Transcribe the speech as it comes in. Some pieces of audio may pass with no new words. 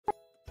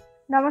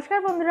নমস্কার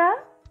বন্ধুরা,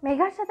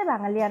 মেঘার সাথে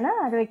বাঙালিয়ানা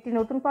আরও একটি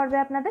নতুন পর্বে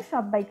আপনাদের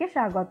সবাইকে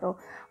স্বাগত।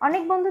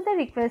 অনেক বন্ধুদের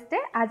রিকোয়েস্টে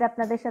আজ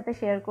আপনাদের সাথে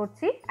শেয়ার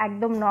করছি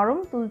একদম নরম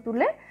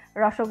তুলতুলে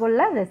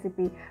রসগোল্লা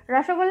রেসিপি।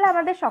 রসগোল্লা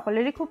আমাদের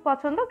সকলেরই খুব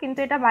পছন্দ, কিন্তু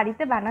এটা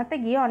বাড়িতে বানাতে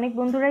গিয়ে অনেক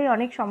বন্ধুরাই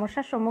অনেক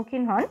সমস্যার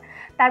সম্মুখীন হন।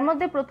 তার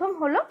মধ্যে প্রথম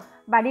হলো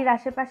বাড়ির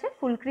আশেপাশে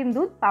ফুল ক্রিম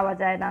দুধ পাওয়া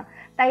যায় না।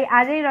 তাই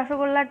আজ এই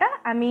রসগোল্লাটা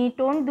আমি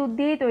টোন দুধ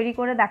দিয়েই তৈরি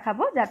করে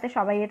দেখাবো, যাতে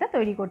সবাই এটা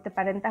তৈরি করতে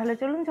পারেন। তাহলে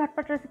চলুন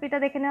ঝটপট রেসিপিটা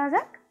দেখে নেওয়া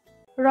যাক।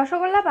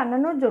 রসগোল্লা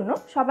বানানোর জন্য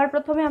সবার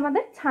প্রথমে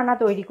আমাদের ছানা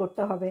তৈরি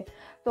করতে হবে।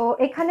 তো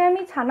এখানে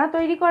আমি ছানা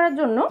তৈরি করার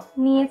জন্য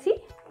নিয়েছি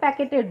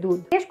প্যাকেটের দুধ।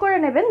 জিজ্ঞেস করে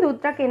নেবেন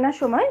দুধটা কেনার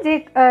সময় যে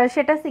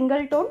সেটা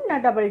সিঙ্গেল টোন না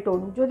ডাবল টোন।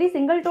 যদি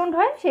সিঙ্গেল টোন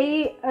হয় সেই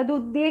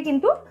দুধ দিয়ে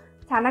কিন্তু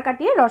ছানা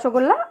কাটিয়ে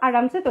রসগোল্লা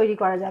আরামসে তৈরি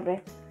করা যাবে।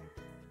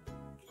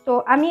 তো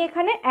আমি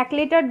এখানে 1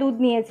 লিটার দুধ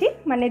নিয়েছি,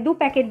 মানে 2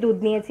 প্যাকেট দুধ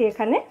নিয়েছি।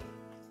 এখানে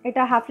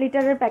এটা হাফ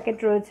লিটারের প্যাকেট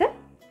রয়েছে।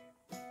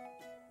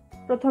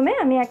 প্রথমে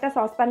আমি একটা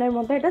সসপ্যানের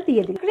মধ্যে এটা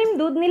দিয়ে দিই। ক্রিম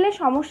দুধ নিলে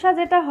সমস্যা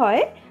যেটা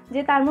হয়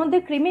যে তার মধ্যে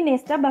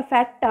ক্রিমিনেসটা বা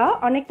ফ্যাটটা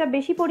অনেকটা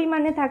বেশি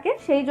পরিমাণে থাকে,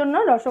 সেই জন্য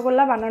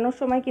রসগোল্লা বানানোর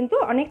সময় কিন্তু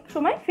অনেক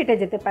সময় ফেটে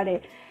যেতে পারে।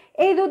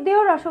 এই দুধ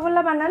দিয়েও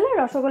রসগোল্লা বানালে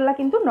রসগোল্লা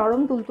কিন্তু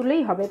নরম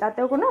তুলতুলেই হবে,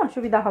 তাতেও কোনো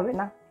অসুবিধা হবে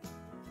না।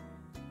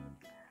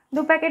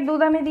 2 প্যাকেট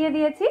দুধ আমি দিয়ে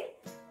দিয়েছি।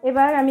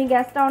 এবার আমি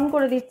গ্যাসটা অন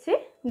করে দিচ্ছি,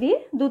 দিয়ে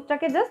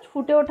দুধটাকে জাস্ট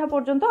ফুটে ওঠা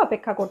পর্যন্ত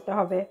অপেক্ষা করতে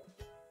হবে।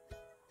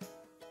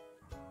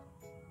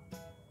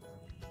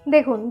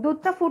 দেখুন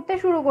দুধটা ফুটতে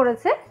শুরু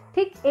করেছে,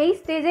 ঠিক এই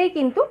স্টেজেই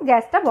কিন্তু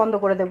গ্যাসটা বন্ধ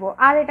করে দেব,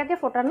 আর এটাকে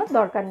ফোটানোর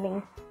দরকার নেই।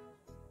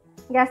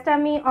 গ্যাসটা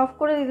আমি অফ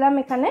করে দিলাম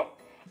এখানে।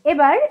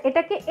 এবার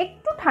এটাকে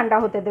একটু ঠান্ডা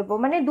হতে দেব,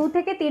 মানে 2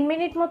 থেকে 3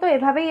 মিনিট মতো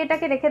এভাবেই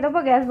এটাকে রেখে দেবো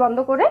গ্যাস বন্ধ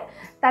করে,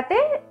 তাতে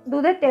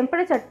দুধের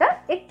টেম্পারেচারটা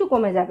একটু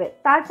কমে যাবে।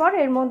 তারপর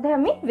এর মধ্যে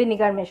আমি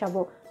ভিনিগার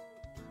মেশাবো।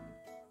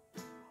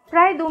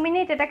 প্রায় 2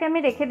 মিনিট এটাকে আমি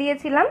রেখে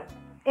দিয়েছিলাম,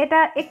 এটা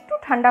একটু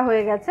ঠান্ডা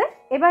হয়ে গেছে।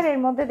 এবার এর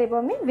মধ্যে দেবো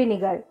আমি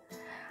ভিনিগার।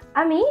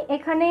 আমি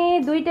এখানে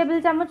 2 টেবিল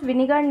চামচ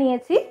ভিনিগার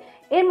নিয়েছি।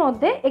 এর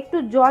মধ্যে একটু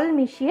জল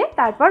মিশিয়ে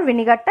তারপর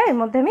ভিনিগারটা এর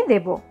মধ্যে আমি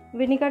দেব।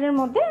 ভিনিগারের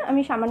মধ্যে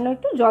আমি সামান্য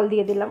একটু জল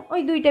দিয়ে দিলাম,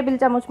 ওই 2 টেবিল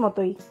চামচ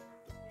মতোই।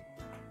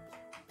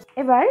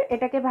 এবার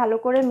এটাকে ভালো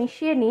করে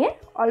মিশিয়ে নিয়ে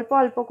অল্প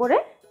অল্প করে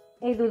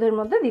এই দুধের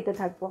মধ্যে দিতে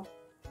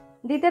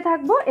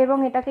থাকবো এবং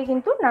এটাকে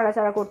কিন্তু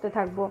নাড়াচাড়া করতে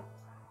থাকবো।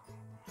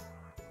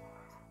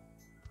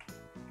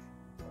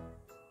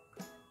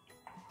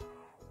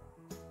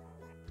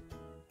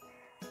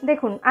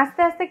 দেখুন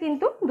আস্তে আস্তে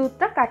কিন্তু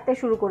দুধটা কাটতে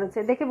শুরু করেছে,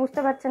 দেখে বুঝতে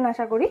পারছেন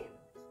আশা করি।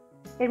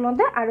 এর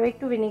মধ্যে আরও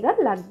একটু ভিনিগার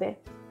লাগবে,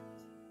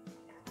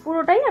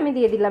 পুরোটাই আমি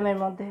দিয়ে দিলাম এর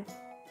মধ্যে।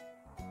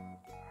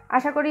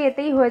 আশা করি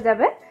এতেই হয়ে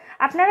যাবে।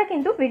 আপনারা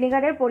কিন্তু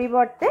ভিনিগারের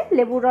পরিবর্তে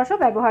লেবুর রসও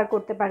ব্যবহার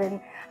করতে পারেন।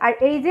 আর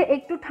এই যে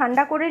একটু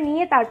ঠান্ডা করে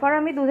নিয়ে তারপর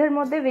আমি দুধের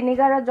মধ্যে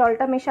ভিনিগার আর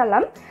জলটা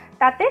মেশালাম,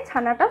 তাতে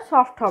ছানাটা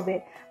সফট হবে।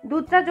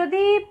 দুধটা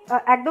যদি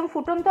একদম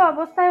ফুটন্ত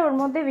অবস্থায় ওর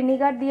মধ্যে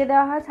ভিনিগার দিয়ে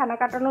দেওয়া হয় ছানা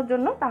কাটানোর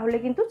জন্য, তাহলে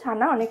কিন্তু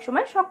ছানা অনেক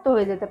সময় শক্ত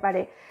হয়ে যেতে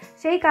পারে।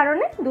 সেই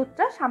কারণে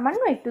দুধটা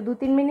সামান্য একটু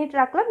 2-3 মিনিট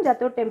রাখলাম,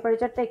 যাতে ওর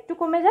টেম্পারেচারটা একটু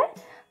কমে যায়।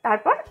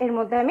 তারপর এর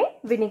মধ্যে আমি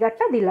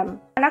ভিনিগারটা দিলাম।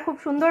 ছানা খুব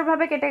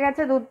সুন্দরভাবে কেটে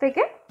গেছে দুধ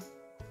থেকে,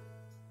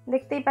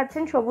 দেখতেই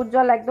পাচ্ছেন সবুজ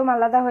জল একদম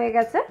আলাদা হয়ে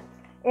গেছে।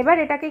 এবার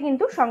এটাকে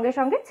কিন্তু সঙ্গে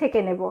সঙ্গে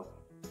ছেঁকে নেব।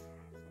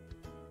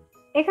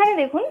 এখানে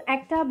দেখুন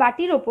একটা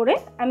বাটির ওপরে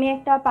আমি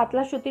একটা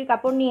পাতলা সুতির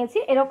কাপড় নিয়েছি।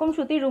 এরকম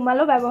সুতির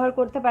রুমালও ব্যবহার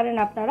করতে পারেন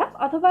আপনারা,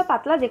 অথবা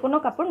পাতলা যে কোনো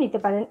কাপড় নিতে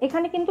পারেন।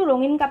 এখানে কিন্তু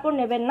রঙিন কাপড়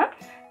নেবেন না,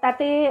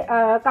 তাতে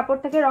কাপড়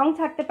থেকে রং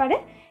ছাড়তে পারে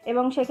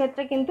এবং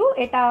সেক্ষেত্রে কিন্তু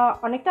এটা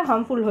অনেকটা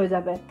হার্মফুল হয়ে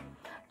যাবে।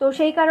 তো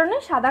সেই কারণে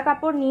সাদা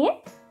কাপড় নিয়ে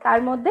তার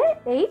মধ্যে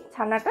এই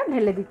ছানাটা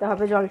ঢেলে দিতে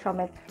হবে জল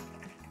সমেত।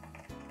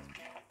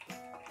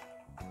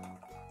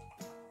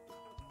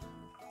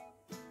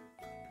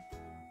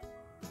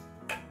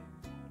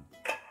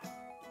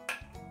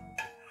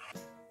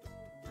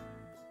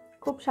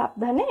 খুব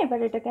সাবধানে এবার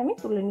এটাকে আমি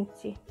তুলে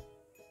নিচ্ছি।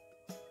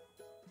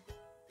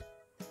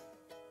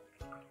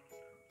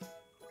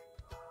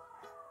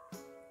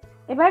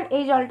 এবার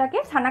এই জলটাকে,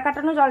 ছানা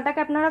কাটানো জলটাকে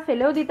আপনারা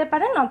ফেলেও দিতে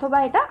পারেন, অথবা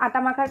এটা আটা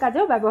মাখার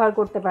কাজেও ব্যবহার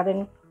করতে পারেন।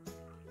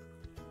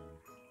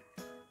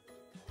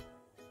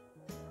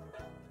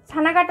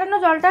 ছানা কাটানো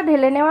জলটা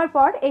ঢেলে নেওয়ার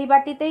পর এই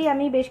বাটিতেই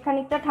আমি বেশ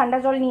খানিকটা ঠান্ডা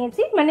জল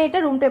নিয়েছি, মানে এটা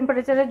রুম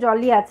টেম্পারেচারের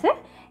জলই আছে।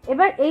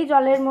 এবার এই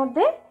জলের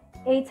মধ্যে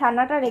এই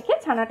ছানাটা রেখে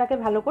ছানাটাকে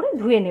ভালো করে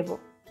ধুয়ে নেব।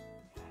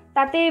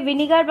 তাতে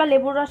ভিনিগার বা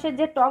লেবুর রসের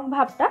যে টক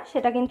ভাবটা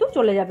সেটা কিন্তু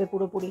চলে যাবে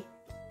পুরোপুরি।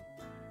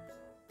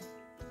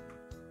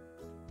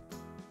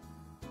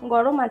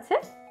 গরম আছে,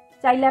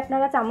 চাইলে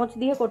আপনারা চামচ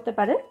দিয়ে করতে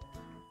পারেন।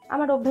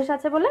 আমার অভ্যেস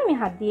আছে বলে আমি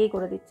হাত দিয়েই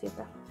করে দিচ্ছি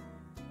এটা।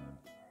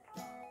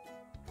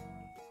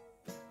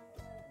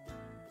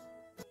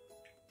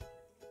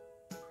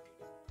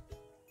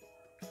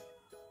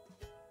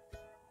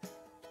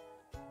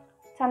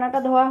 ছানাটা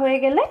ধোয়া হয়ে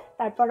গেলে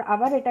তারপর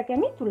আবার এটাকে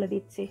আমি তুলে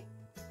দিচ্ছি।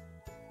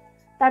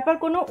 তারপর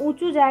কোনো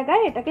উঁচু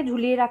জায়গায় এটাকে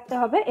ঝুলিয়ে রাখতে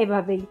হবে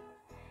এভাবেই।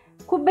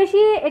 খুব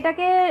বেশি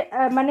এটাকে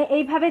মানে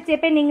এইভাবে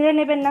চেপে নিংড়ে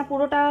নেবেন না,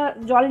 পুরোটা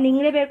জল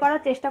নিংড়ে বের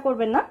করার চেষ্টা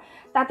করবেন না,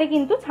 তাতে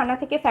কিন্তু ছানা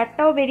থেকে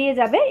ফ্যাটটাও বেরিয়ে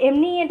যাবে।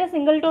 এমনি এটা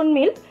সিঙ্গেল টোন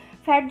মিল্ক,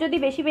 ফ্যাট যদি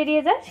বেশি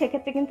বেরিয়ে যায়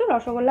সেক্ষেত্রে কিন্তু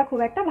রসগোল্লা খুব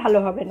একটা ভালো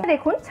হবে না।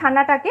 দেখুন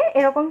ছানাটাকে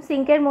এরকম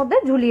সিঙ্কের মধ্যে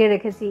ঝুলিয়ে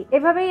রেখেছি।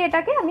 এভাবেই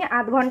এটাকে আমি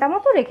আধ ঘন্টা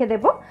মতো রেখে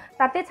দেব,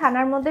 তাতে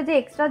ছানার মধ্যে যে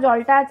এক্সট্রা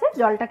জলটা আছে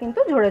জলটা কিন্তু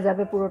ঝরে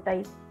যাবে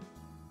পুরোটাই।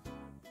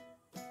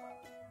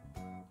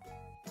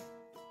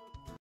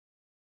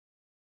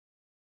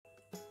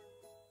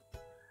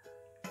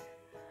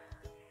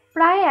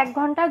 প্রায় 1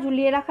 ঘন্টা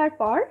ঝুলিয়ে রাখার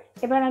পর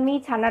এবার আমি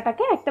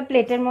ছানাটাকে একটা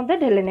প্লেটের মধ্যে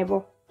ঢেলে নেব।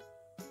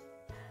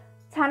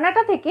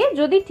 ছানাটা থেকে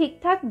যদি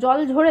ঠিকঠাক জল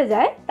ঝরে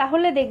যায়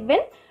তাহলে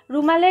দেখবেন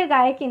রুমালের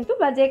গায়ে কিন্তু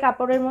বা যে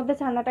কাপড়ের মধ্যে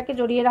ছানাটাকে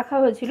জড়িয়ে রাখা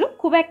হয়েছিল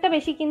খুব একটা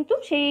বেশি কিন্তু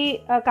সেই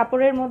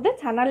কাপড়ের মধ্যে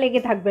ছানা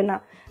লেগে থাকবে না।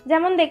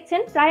 যেমন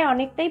দেখছেন প্রায়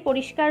অনেকটাই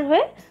পরিষ্কার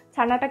হয়ে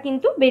ছানাটা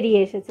কিন্তু বেরিয়ে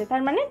এসেছে,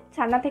 তার মানে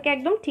ছানা থেকে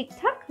একদম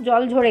ঠিকঠাক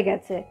জল ঝরে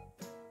গেছে।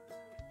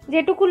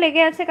 যেটুকু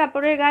লেগে আছে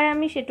কাপড়ের গায়ে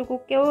আমি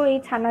সেটুকুকেও এই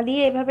ছানা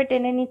দিয়ে এভাবে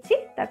টেনে নিচ্ছি,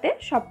 তাতে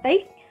সবটাই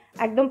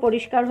একদম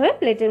পরিষ্কার হয়ে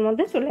প্লেটের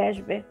মধ্যে চলে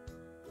আসবে।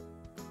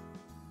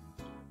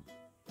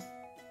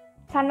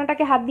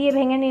 ছানাটাকে হাত দিয়ে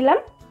ভেঙে নিলাম।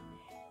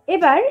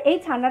 এবার এই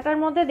ছানাটার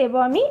মধ্যে দেব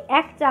আমি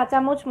 1 চা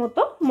চামচ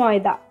মতো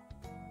ময়দা।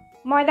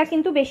 ময়দা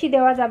কিন্তু বেশি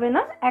দেওয়া যাবে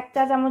না, 1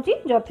 চা চামচই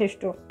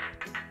যথেষ্ট।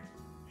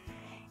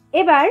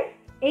 এবার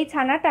এই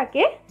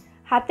ছানাটাকে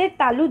হাতের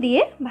তালু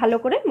দিয়ে ভালো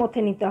করে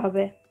মথে নিতে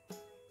হবে,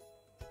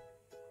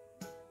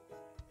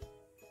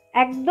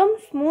 একদম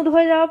স্মুথ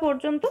হয়ে যাওয়া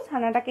পর্যন্ত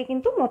ছানাটাকে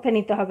কিন্তু মথে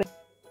নিতে হবে।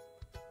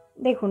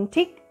 দেখুন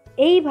ঠিক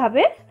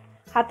এইভাবে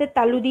হাতের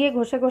তালু দিয়ে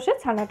ঘষে ঘষে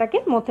ছানাটাকে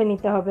মথে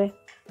নিতে হবে।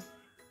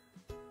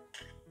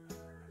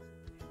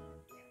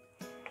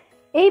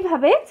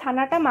 এইভাবে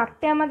ছানাটা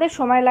মাখতে আমাদের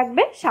সময়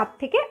লাগবে 7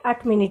 থেকে 8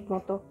 মিনিট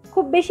মতো।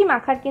 খুব বেশি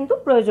মাখার কিন্তু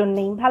প্রয়োজন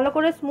নেই, ভালো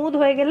করে স্মুথ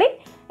হয়ে গেলেই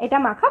এটা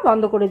মাখা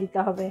বন্ধ করে দিতে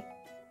হবে।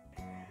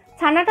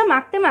 ছানাটা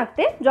মাখতে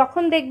মাখতে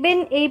যখন দেখবেন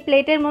এই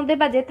প্লেটের মধ্যে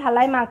বা যে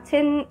থালায়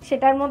মাখছেন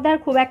সেটার মধ্যে আর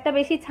খুব একটা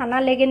বেশি ছানা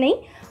লেগে নেই,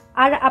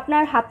 আর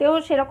আপনার হাতেও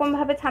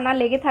সেরকমভাবে ছানা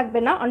লেগে থাকবে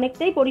না,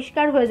 অনেকটাই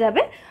পরিষ্কার হয়ে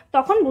যাবে,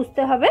 তখন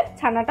বুঝতে হবে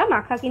ছানাটা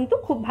মাখা কিন্তু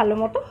খুব ভালো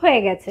মতো হয়ে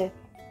গেছে।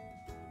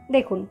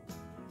 দেখুন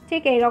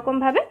ঠিক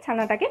এইরকমভাবে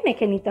ছানাটাকে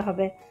মেখে নিতে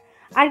হবে।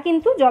 আর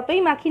কিন্তু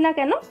যতই মাখি না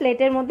কেন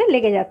প্লেটের মধ্যে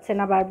লেগে যাচ্ছে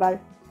না বারবার,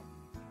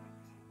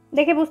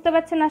 দেখে বুঝতে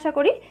পারছেন আশা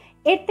করি।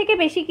 এর থেকে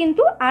বেশি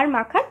কিন্তু আর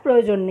মাখার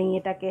প্রয়োজন নেই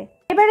এটাকে।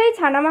 এবার এই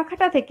ছানা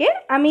মাখাটা থেকে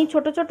আমি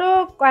ছোট ছোট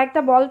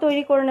কয়েকটা বল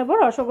তৈরি করে নেব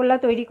রসগোল্লা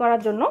তৈরি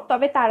করার জন্য,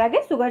 তবে তার আগে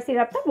সুগার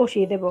সিরাপটা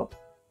বসিয়ে দেব।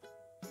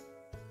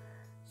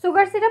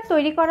 সুগার সিরাপ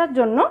তৈরি করার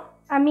জন্য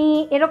আমি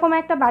এরকম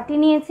একটা বাটি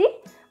নিয়েছি,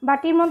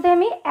 বাটির মধ্যে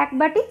আমি 1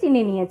 বাটি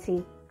চিনি নিয়েছি,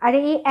 আর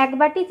এই 1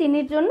 বাটি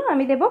চিনির জন্য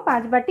আমি দেব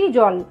 5 বাটি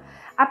জল।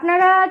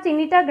 আপনারা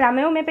চিনিটা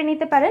গ্রামেও মেপে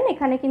নিতে পারেন,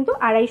 এখানে কিন্তু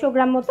 250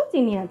 গ্রাম মতো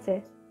চিনি আছে।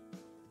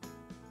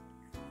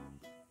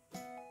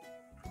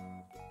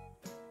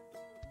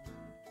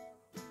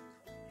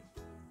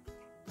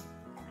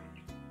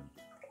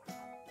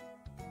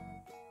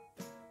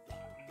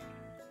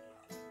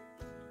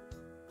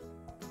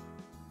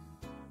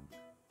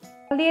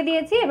 দিয়ে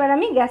দিয়েছি, এবার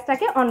আমি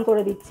গ্যাসটাকে অন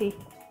করে দিচ্ছি।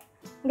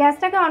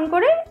 গ্যাসটাকে অন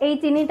করে এই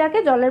চিনিটাকে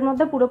জলের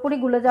মধ্যে পুরোপুরি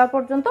গুলে যাওয়া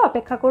পর্যন্ত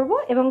অপেক্ষা করব,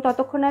 এবং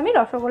ততক্ষণে আমি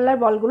রসগোল্লার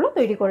বলগুলো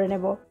তৈরি করে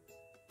নেব।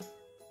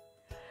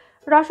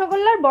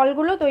 রসগোল্লার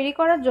বলগুলো তৈরি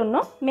করার জন্য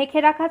মেখে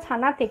রাখা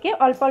ছানা থেকে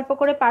অল্প অল্প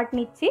করে পার্ট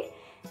নিচ্ছি।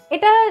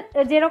 এটা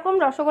যেরকম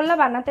রসগোল্লা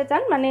বানাতে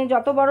চান, মানে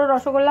যত বড়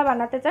রসগোল্লা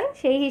বানাতে চান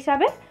সেই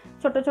হিসাবে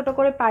ছোট ছোট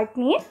করে পার্ট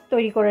নিয়ে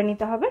তৈরি করে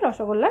নিতে হবে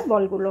রসগোল্লার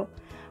বলগুলো।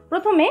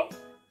 প্রথমে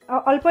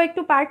অল্প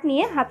একটু পার্ট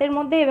নিয়ে হাতের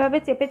মধ্যে এভাবে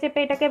চেপে চেপে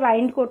এটাকে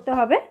বাইন্ড করতে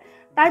হবে,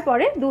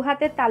 তারপরে 2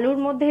 হাতের তালুর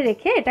মধ্যে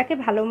রেখে এটাকে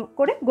ভালো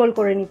করে গোল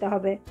করে নিতে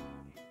হবে,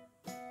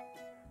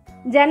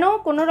 যেন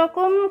কোনো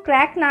রকম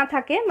ক্র্যাক না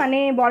থাকে, মানে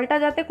বলটা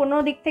যাতে কোনো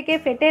দিক থেকে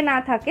ফেটে না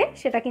থাকে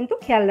সেটা কিন্তু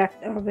খেয়াল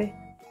রাখতে হবে।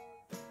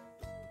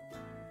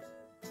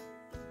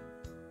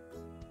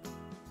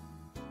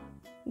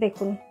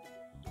 দেখুন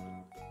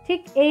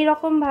ঠিক এই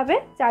রকম ভাবে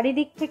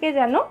চারিদিক থেকে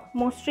যেন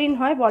মসৃণ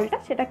হয় বলটা,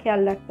 সেটা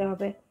খেয়াল রাখতে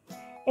হবে।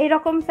 এই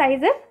রকম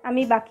সাইজের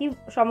আমি বাকি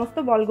সমস্ত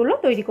বলগুলো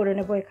তৈরি করে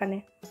নেব এখানে।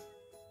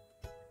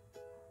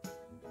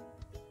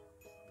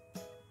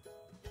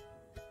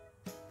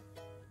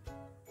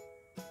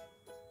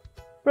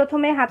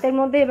 প্রথমে হাতের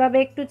মধ্যে এভাবে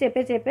একটু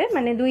চেপে চেপে,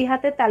 মানে 2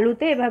 হাতের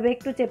তালুতে এভাবে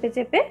একটু চেপে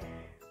চেপে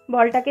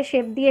বলটাকে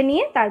শেপ দিয়ে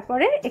নিয়ে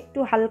তারপরে একটু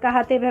হালকা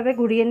হাতে এভাবে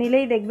ঘুরিয়ে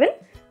নিলেই দেখবেন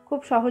খুব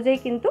সহজেই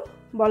কিন্তু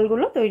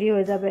বলগুলো তৈরি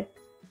হয়ে যাবে।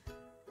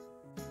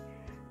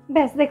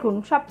 ব্যাস দেখুন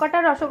সবকটা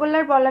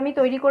রসগোল্লার বল আমি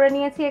তৈরি করে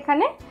নিয়েছি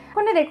এখানে।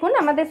 ওখানে দেখুন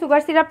আমাদের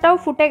সুগার সিরাপটাও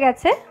ফুটে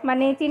গেছে,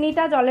 মানে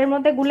চিনিটা জলের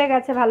মধ্যে গুলে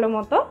গেছে ভালো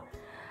মতো।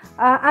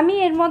 আমি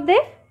এর মধ্যে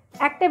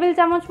 1 টেবিল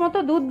চামচ মতো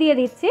দুধ দিয়ে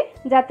দিচ্ছি,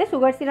 যাতে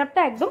সুগার সিরাপটা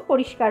একদম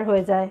পরিষ্কার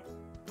হয়ে যায়।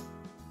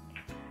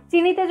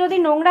 চিনিতে যদি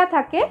নোংরা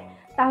থাকে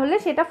তাহলে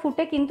সেটা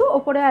ফুটে কিন্তু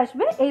ওপরে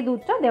আসবে এই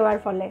দুধটা দেওয়ার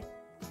ফলে।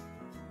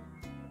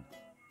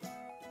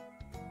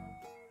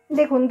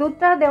 দেখুন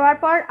দুধটা দেওয়ার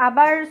পর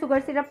আবার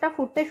সুগার সিরাপটা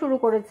ফুটতে শুরু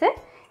করেছে।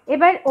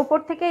 এবার ওপর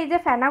থেকে এই যে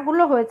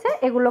ফেনাগুলো হয়েছে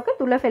এগুলোকে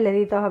তুলে ফেলে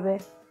দিতে হবে।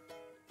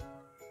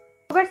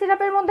 সুগার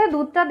সিরাপের মধ্যে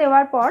দুধটা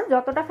দেওয়ার পর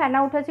যতটা ফেনা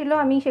উঠেছিল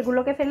আমি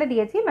সেগুলোকে ফেলে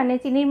দিয়েছি, মানে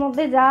চিনির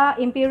মধ্যে যা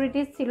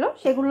ইমপিউরিটিস ছিল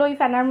সেগুলো ওই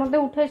ফেনার মধ্যে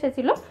উঠে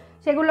এসেছিল,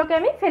 সেগুলোকে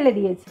আমি ফেলে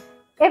দিয়েছি।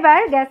 এবার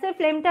গ্যাসের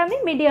ফ্লেমটা আমি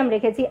মিডিয়াম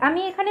রেখেছি।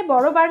 আমি এখানে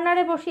বড়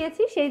বার্নারে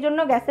বসিয়েছি, সেই জন্য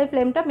গ্যাসের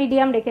ফ্লেমটা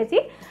মিডিয়াম রেখেছি।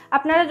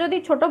 আপনারা যদি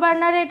ছোট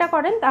বার্নারে এটা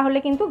করেন তাহলে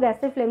কিন্তু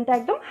গ্যাসের ফ্লেমটা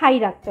একদম হাই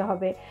রাখতে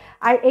হবে।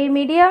 আর এই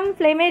মিডিয়াম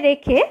ফ্লেমে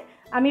রেখে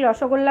আমি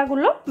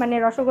রসগোল্লাগুলো মানে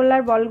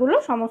রসগোল্লার বলগুলো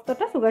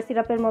সমস্তটা সুগার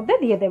সিরাপের মধ্যে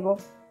দিয়ে দেব।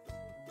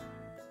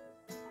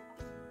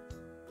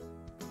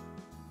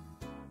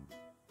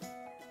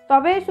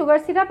 তবে সুগার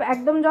সিরাপ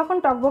একদম যখন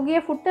টকবগিয়ে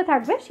ফুটতে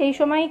থাকবে সেই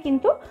সময়ই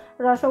কিন্তু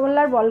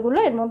রসগোল্লার বলগুলো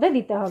এর মধ্যে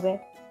দিতে হবে।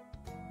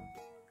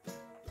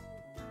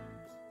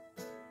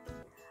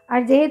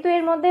 আর যেহেতু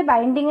এর মধ্যে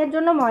বাইন্ডিংয়ের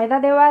জন্য ময়দা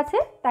দেওয়া আছে,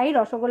 তাই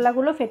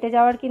রসগোল্লাগুলো ফেটে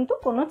যাওয়ার কিন্তু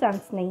কোনো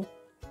চান্স নেই।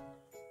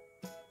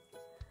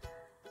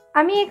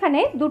 আমি এখানে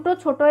দুটো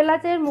ছোট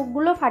এলাচের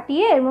মুখগুলো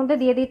ফাটিয়ে এর মধ্যে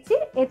দিয়ে দিচ্ছি,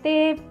 এতে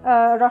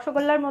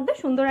রসগোল্লার মধ্যে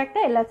সুন্দর একটা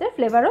এলাচের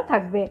ফ্লেভারও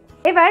থাকবে।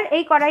 এবার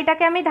এই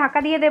কড়াইটাকে আমি ঢাকা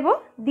দিয়ে দেব,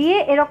 দিয়ে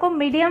এরকম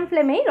মিডিয়াম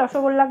ফ্লেমেই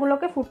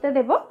রসগোল্লাগুলোকে ফুটতে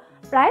দেব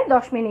প্রায়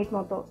 10 মিনিট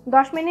মতো।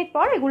 10 মিনিট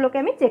পর এগুলোকে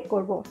আমি চেক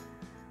করব।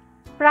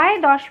 প্রায়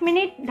 10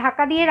 মিনিট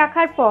ঢাকা দিয়ে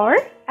রাখার পর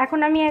এখন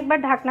আমি একবার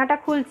ঢাকনাটা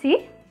খুলছি।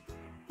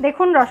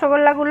 দেখুন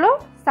রসগোল্লাগুলো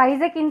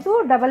সাইজে কিন্তু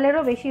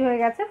ডাবলেরও বেশি হয়ে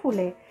গেছে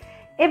ফুলে।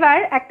 এবার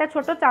একটা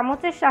ছোট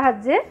চামচের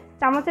সাহায্যে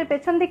চামচের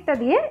পেছন দিকটা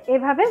দিয়ে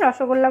এভাবে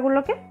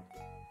রসগোল্লাগুলোকে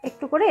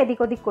একটু করে এদিক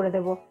ওদিক করে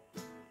দেব।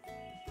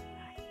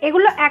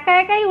 এগুলো একা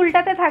একাই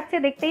উল্টাতে থাকছে,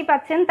 দেখতেই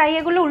পাচ্ছেন, তাই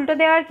এগুলো উল্টো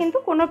দেওয়ার কিন্তু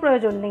কোনো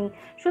প্রয়োজন নেই।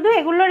 শুধু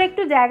এগুলোর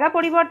একটু জায়গা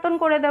পরিবর্তন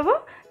করে দেব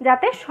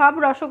যাতে সব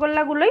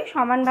রসগোল্লাগুলোই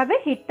সমানভাবে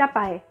হিটটা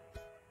পায়।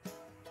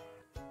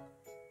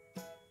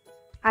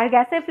 আর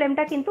গ্যাসের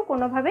ফ্লেমটা কিন্তু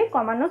কোনোভাবেই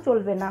কমানো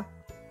চলবে না।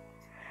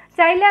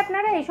 চাইলে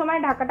আপনারা এই সময়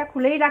ঢাকাটা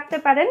খুলেই রাখতে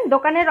পারেন।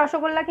 দোকানের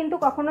রসগোল্লা কিন্তু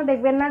কখনো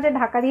দেখবেন না যে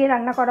ঢাকা দিয়ে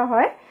রান্না করা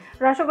হয়।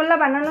 রসগোল্লা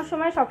বানানোর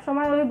সময়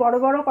সবসময় ওই বড়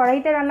বড়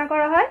কড়াইতে রান্না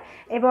করা হয়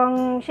এবং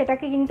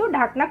সেটাকে কিন্তু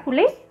ঢাকনা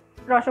খুলেই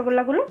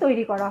রসগোল্লাগুলো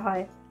তৈরি করা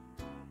হয়।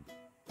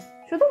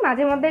 শুধু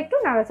মাঝে মধ্যে একটু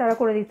নাড়াচাড়া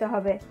করে দিতে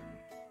হবে।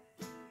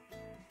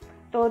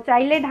 তো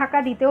চাইলে ঢাকা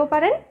দিতেও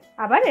পারেন,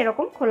 আবার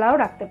এরকম খোলাও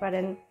রাখতে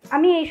পারেন।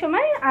 আমি এই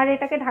সময় আর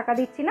এটাকে ঢাকা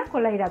দিচ্ছি না,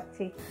 খোলাই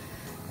রাখছি।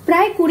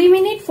 প্রায় 20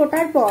 মিনিট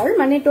ফোটার পর,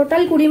 মানে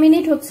টোটাল 20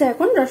 মিনিট হচ্ছে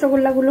এখন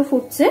রসগোল্লাগুলো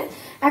ফুটছে।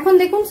 এখন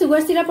দেখুন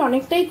সুগার সিরাপ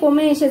অনেকটাই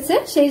কমে এসেছে,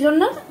 সেই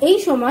জন্য এই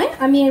সময়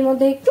আমি এর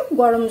মধ্যে একটু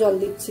গরম জল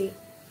দিচ্ছি।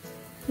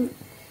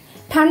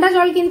 ঠান্ডা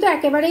জল কিন্তু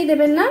একেবারেই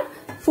দেবেন না,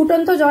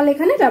 ফুটন্ত জল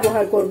এখানে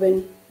ব্যবহার করবেন,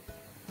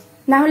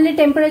 না হলে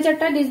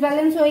টেম্পারেচারটা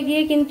ডিসব্যালেন্স হয়ে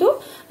গিয়ে কিন্তু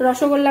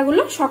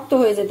রসগোল্লাগুলো শক্ত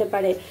হয়ে যেতে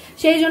পারে।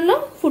 সেই জন্য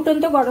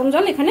ফুটন্ত গরম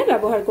জল এখানে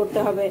ব্যবহার করতে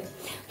হবে।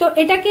 তো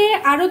এটাকে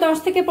আরো 10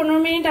 থেকে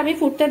 15 মিনিট আমি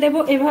ফুটতে দেব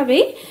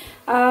এভাবেই।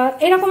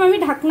 এরকম আমি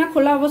ঢাকনা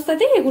খোলা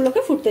অবস্থাতেই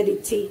এগুলোকে ফুটতে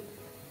দিচ্ছি।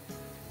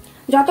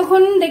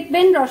 যতক্ষণ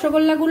দেখবেন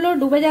রসগোল্লাগুলো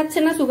ডুবে যাচ্ছে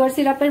না সুগার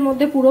সিরাপের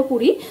মধ্যে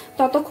পুরোপুরি,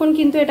 ততক্ষণ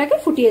কিন্তু এটাকে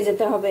ফুটিয়ে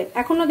যেতে হবে।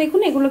 এখনো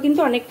দেখুন এগুলো কিন্তু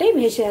অনেকটাই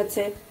ভেসে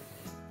আছে।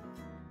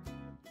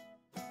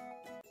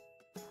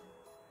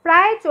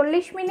 প্রায়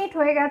 40 মিনিট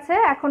হয়ে গেছে,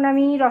 এখন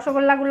আমি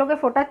রসগোল্লাগুলোকে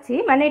ফোটাচ্ছি,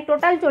 মানে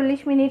টোটাল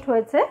 40 মিনিট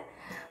হয়েছে।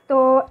 তো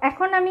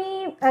এখন আমি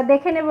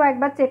দেখে নেব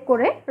একবার চেক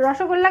করে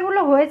রসগোল্লাগুলো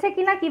হয়েছে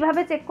কিনা।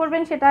 কিভাবে চেক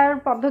করবেন সেটার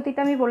পদ্ধতিটা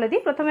আমি বলে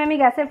দিই। প্রথমে আমি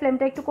গ্যাসের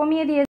ফ্লেমটা একটু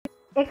কমিয়ে দিয়েছি।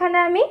 এখানে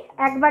আমি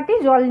 1 বাটি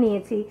জল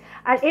নিয়েছি,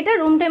 আর এটা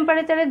রুম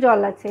টেম্পারেচারের জল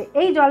আছে।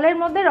 এই জলের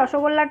মধ্যে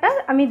রসগোল্লাটা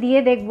আমি দিয়ে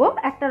দেখব,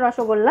 একটা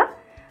রসগোল্লা।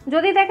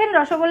 যদি দেখেন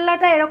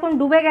রসগোল্লাটা এরকম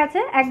ডুবে গেছে,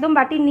 একদম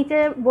বাটির নিচে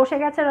বসে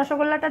গেছে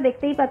রসগোল্লাটা,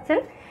 দেখতেই পাচ্ছেন,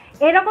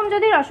 এরকম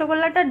যদি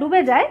রসগোল্লাটা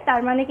ডুবে যায়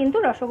তার মানে কিন্তু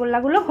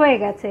রসগোল্লাগুলো হয়ে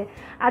গেছে।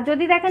 আর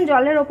যদি দেখেন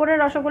জলের ওপরে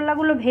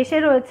রসগোল্লাগুলো ভেসে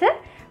রয়েছে,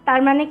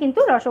 তার মানে কিন্তু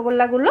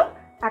রসগোল্লাগুলো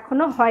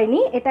এখনো হয়নি,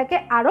 এটাকে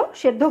আরও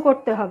সেদ্ধ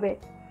করতে হবে।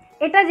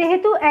 এটা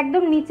যেহেতু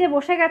একদম নিচে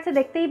বসে গেছে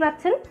দেখতেই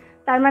পাচ্ছেন,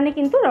 তার মানে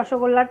কিন্তু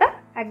রসগোল্লাটা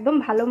একদম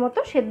ভালো মতো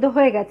সেদ্ধ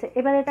হয়ে গেছে।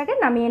 এবার এটাকে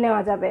নামিয়ে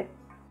নেওয়া যাবে।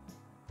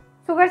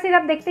 সুগার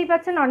সিরাপ দেখতেই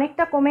পাচ্ছেন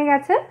অনেকটা কমে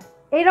গেছে।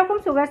 এইরকম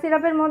সুগার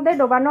সিরাপের মধ্যে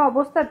ডোবানো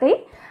অবস্থাতেই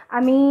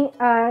আমি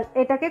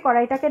এটাকে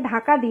কড়াইটাকে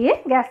ঢাকা দিয়ে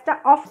গ্যাসটা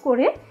অফ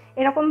করে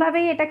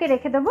এরকমভাবেই এটাকে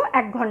রেখে দেবো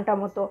 1 ঘন্টা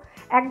মতো।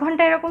 1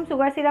 ঘন্টা এরকম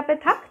সুগার সিরাপে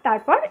থাক,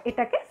 তারপর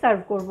এটাকে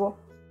সার্ভ করব।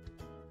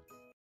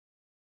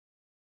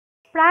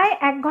 প্রায়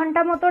 1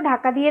 ঘন্টা মতো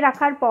ঢাকা দিয়ে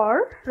রাখার পর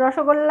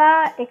রসগোল্লা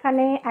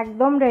এখানে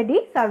একদম রেডি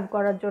সার্ভ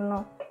করার জন্য।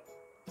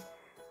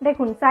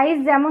 দেখুন সাইজ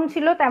যেমন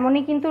ছিল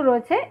তেমনই কিন্তু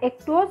রয়েছে,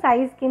 একটুও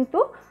সাইজ কিন্তু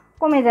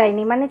কমে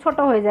যায়নি, মানে ছোট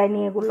হয়ে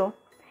যায়নি এগুলো।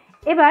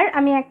 এবার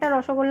আমি একটা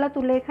রসগোল্লা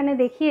তুলে এখানে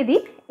দেখিয়ে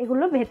দিই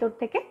এগুলো ভেতর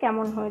থেকে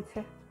কেমন হয়েছে।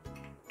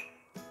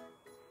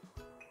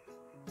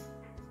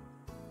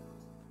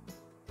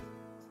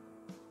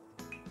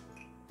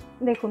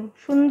 দেখুন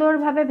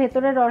সুন্দরভাবে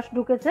ভেতরে রস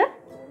ঢুকেছে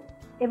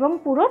এবং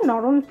পুরো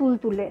নরম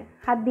তুলতুলে।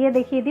 হাত দিয়ে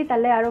দেখিয়ে দিই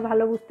তাহলে আরো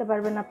ভালো বুঝতে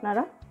পারবেন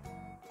আপনারা।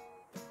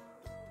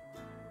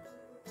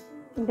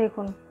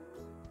 দেখুন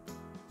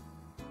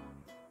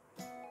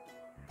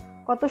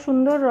কত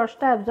সুন্দর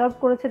রসটা অ্যাবজর্ব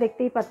করেছে,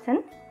 দেখতেই পাচ্ছেন।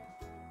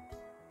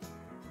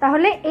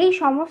 তাহলে এই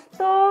সমস্ত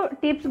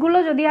টিপসগুলো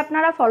যদি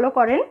আপনারা ফলো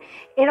করেন,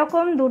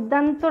 এরকম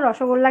দুর্দান্ত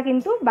রসগোল্লা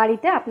কিন্তু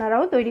বাড়িতে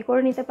আপনারাও তৈরি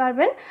করে নিতে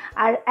পারবেন।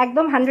 আর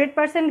একদম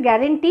 100%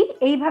 গ্যারেন্টি,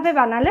 এইভাবে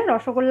বানালে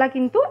রসগোল্লা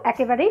কিন্তু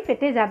একেবারেই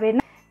ফেটে যাবে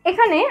না।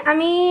 এখানে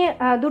আমি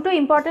দুটো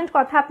ইম্পর্টেন্ট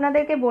কথা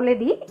আপনাদেরকে বলে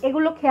দিই,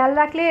 এগুলো খেয়াল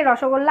রাখলে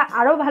রসগোল্লা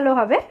আরও ভালো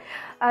হবে।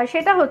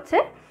 সেটা হচ্ছে,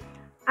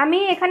 আমি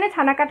এখানে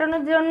ছানা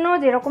কাটানোর জন্য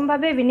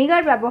যেরকমভাবে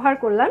ভিনিগার ব্যবহার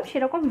করলাম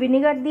সেরকম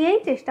ভিনিগার দিয়েই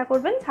চেষ্টা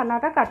করবেন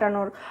ছানাটা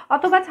কাটানোর,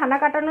 অথবা ছানা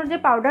কাটানোর যে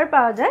পাউডার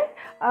পাওয়া যায়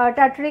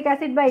টার্টারিক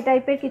অ্যাসিড বা এই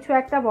টাইপের কিছু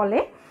একটা বলে,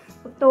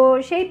 তো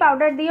সেই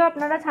পাউডার দিয়েও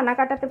আপনারা ছানা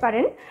কাটাতে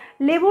পারেন।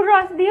 লেবুর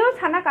রস দিয়েও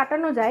ছানা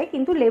কাটানো যায়,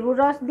 কিন্তু লেবুর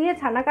রস দিয়ে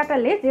ছানা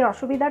কাটালে যে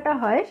অসুবিধাটা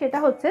হয় সেটা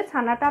হচ্ছে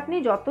ছানাটা আপনি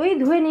যতই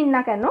ধুয়ে নিন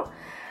না কেন,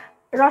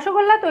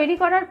 রসগোল্লা তৈরি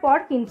করার পর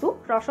কিন্তু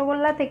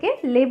রসগোল্লা থেকে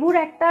লেবুর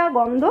একটা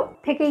গন্ধ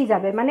থেকেই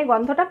যাবে, মানে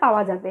গন্ধটা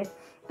পাওয়া যাবে।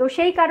 তো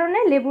সেই কারণে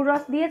লেবুর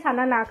রস দিয়ে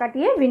ছানা না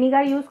কাটিয়ে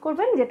ভিনিগার ইউজ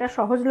করবেন, যেটা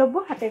সহজলভ্য,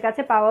 হাতের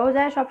কাছে পাওয়াও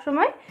যায় সব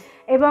সময়,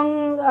 এবং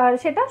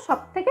সেটা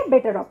সবথেকে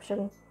বেটার অপশন।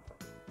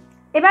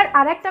 এবার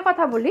আরেকটা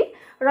কথা বলি,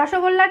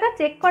 রসগোল্লাটা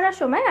চেক করার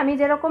সময় আমি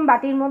যেরকম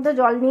বাটির মধ্যে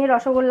জল নিয়ে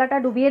রসগোল্লাটা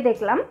ডুবিয়ে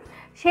দেখলাম,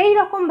 সেই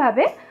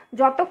রকমভাবে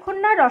যতক্ষণ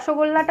না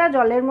রসগোল্লাটা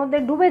জলের মধ্যে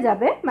ডুবে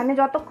যাবে, মানে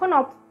যতক্ষণ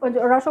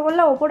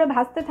রসগোল্লা ওপরে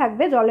ভাসতে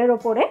থাকবে জলের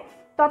ওপরে,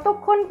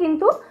 ততক্ষণ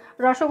কিন্তু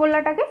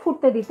রসগোল্লাটাকে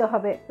ফুটতে দিতে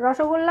হবে।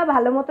 রসগোল্লা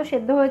ভালো মতো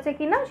সেদ্ধ হয়েছে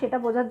কিনা সেটা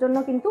বোঝার জন্য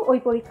কিন্তু ওই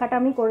পরীক্ষাটা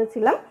আমি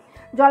করেছিলাম।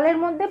 জলের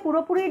মধ্যে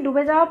পুরোপুরি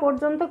ডুবে যাওয়া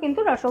পর্যন্ত কিন্তু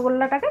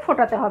রসগোল্লাটাকে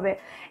ফোটাতে হবে।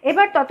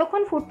 এবার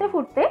ততক্ষণ ফুটতে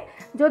ফুটতে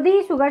যদি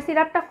সুগার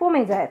সিরাপটা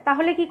কমে যায়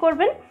তাহলে কি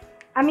করবেন,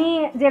 আমি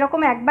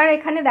যেরকম একবার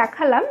এখানে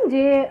দেখালাম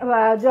যে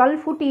জল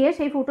ফুটিয়ে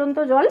সেই ফুটন্ত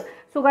জল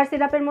সুগার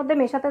সিরাপের মধ্যে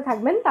মেশাতে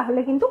থাকবেন, তাহলে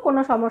কিন্তু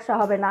কোনো সমস্যা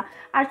হবে না,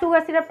 আর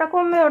সুগার সিরাপটা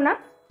কমবেও না,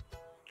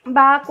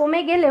 বা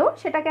কমে গেলেও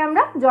সেটাকে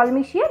আমরা জল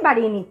মিশিয়ে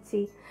বাড়িয়ে নিচ্ছি।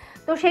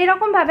 তো সেই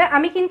রকমভাবে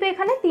আমি কিন্তু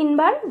এখানে 3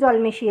 বার জল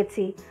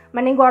মিশিয়েছি,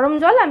 মানে গরম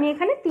জল আমি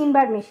এখানে 3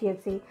 বার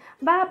মিশিয়েছি।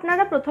 বা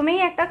আপনারা প্রথমেই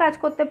একটা কাজ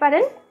করতে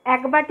পারেন,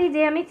 1 বাটি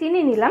যে আমি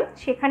চিনি নিলাম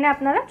সেখানে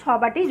আপনারা 6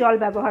 বাটি জল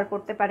ব্যবহার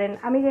করতে পারেন।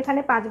 আমি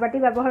যেখানে 5 বাটি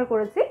ব্যবহার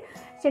করেছি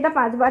সেটা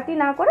 5 বাটি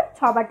না করে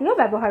 6 বাটিও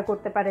ব্যবহার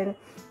করতে পারেন।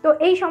 তো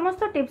এই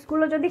সমস্ত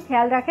টিপসগুলো যদি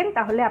খেয়াল রাখেন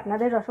তাহলে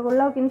আপনাদের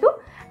রসগোল্লাও কিন্তু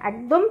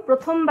একদম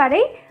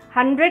প্রথমবারেই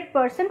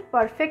 100%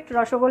 পারফেক্ট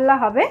রসগোল্লা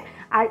হবে,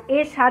 আর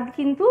এর স্বাদ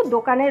কিন্তু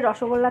দোকানের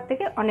রসগোল্লার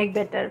থেকে অনেক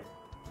বেটার।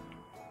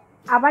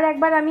 আবার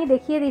একবার আমি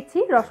দেখিয়ে দিচ্ছি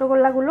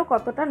রসগোল্লাগুলো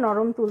কতটা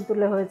নরম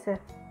তুলতুলে হয়েছে,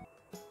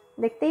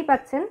 দেখতেই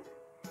পাচ্ছেন,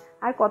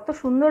 আর কত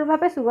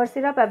সুন্দরভাবে সুগার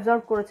সিরাপ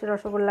অ্যাবজর্ব করেছে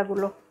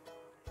রসগোল্লাগুলো।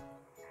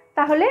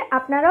 তাহলে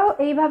আপনারাও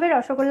এইভাবে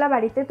রসগোল্লা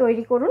বাড়িতে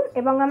তৈরি করুন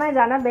এবং আমায়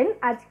জানাবেন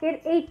আজকের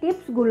এই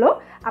টিপসগুলো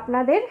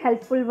আপনাদের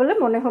হেল্পফুল বলে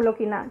মনে হলো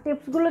কিনা।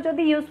 টিপসগুলো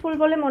যদি ইউজফুল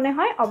বলে মনে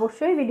হয়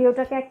অবশ্যই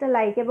ভিডিওটাকে একটা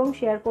লাইক এবং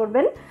শেয়ার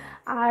করবেন।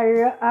 আর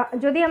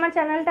যদি আমার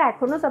চ্যানেলটা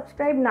এখনও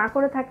সাবস্ক্রাইব না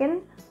করে থাকেন,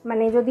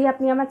 মানে যদি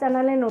আপনি আমার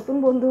চ্যানেলে নতুন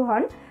বন্ধু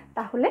হন,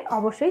 তাহলে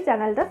অবশ্যই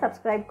চ্যানেলটা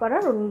সাবস্ক্রাইব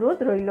করার অনুরোধ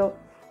রইল।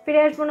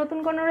 ফিরে আসবো নতুন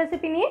কোনো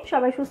রেসিপি নিয়ে।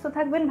 সবাই সুস্থ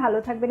থাকবেন, ভালো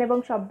থাকবেন এবং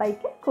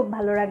সবাইকে খুব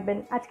ভালো রাখবেন।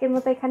 আজকের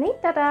মতো এখানেই,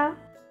 টাটা।